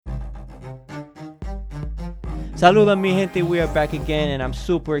Saludos mi gente, we are back again and I'm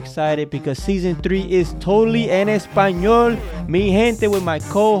super excited because season 3 is totally en español. Mi gente, with my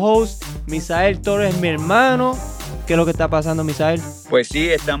co-host, Misael Torres, mi hermano. ¿Qué es lo que está pasando, Misael? Pues sí,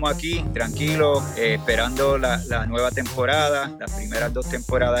 estamos aquí tranquilos, esperando la nueva temporada. Las primeras 2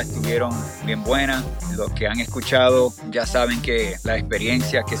 temporadas estuvieron bien buenas. Los que han escuchado ya saben que las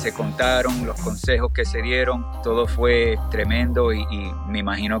experiencias que se contaron, los consejos que se dieron, todo fue tremendo y me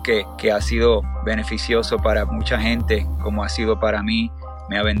imagino que ha sido beneficioso para mucha gente, como ha sido para mí.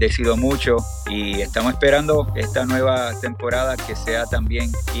 Me ha bendecido mucho y estamos esperando esta nueva temporada que sea también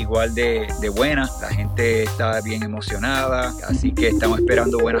igual de buena. La gente está bien emocionada, así que estamos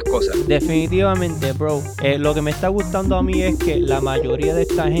esperando buenas cosas. Definitivamente, bro. Lo que me está gustando a mí es que la mayoría de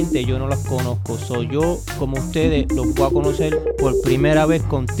esta gente yo no las conozco. Yo, como ustedes, los voy a conocer por primera vez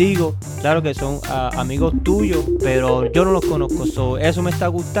contigo. Claro que son amigos tuyos, pero yo no los conozco. Eso me está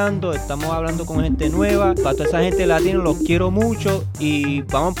gustando. Estamos hablando con gente nueva. Para toda esa gente latina los quiero mucho y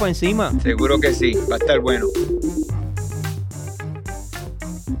vamos por encima. Seguro que sí, va a estar bueno.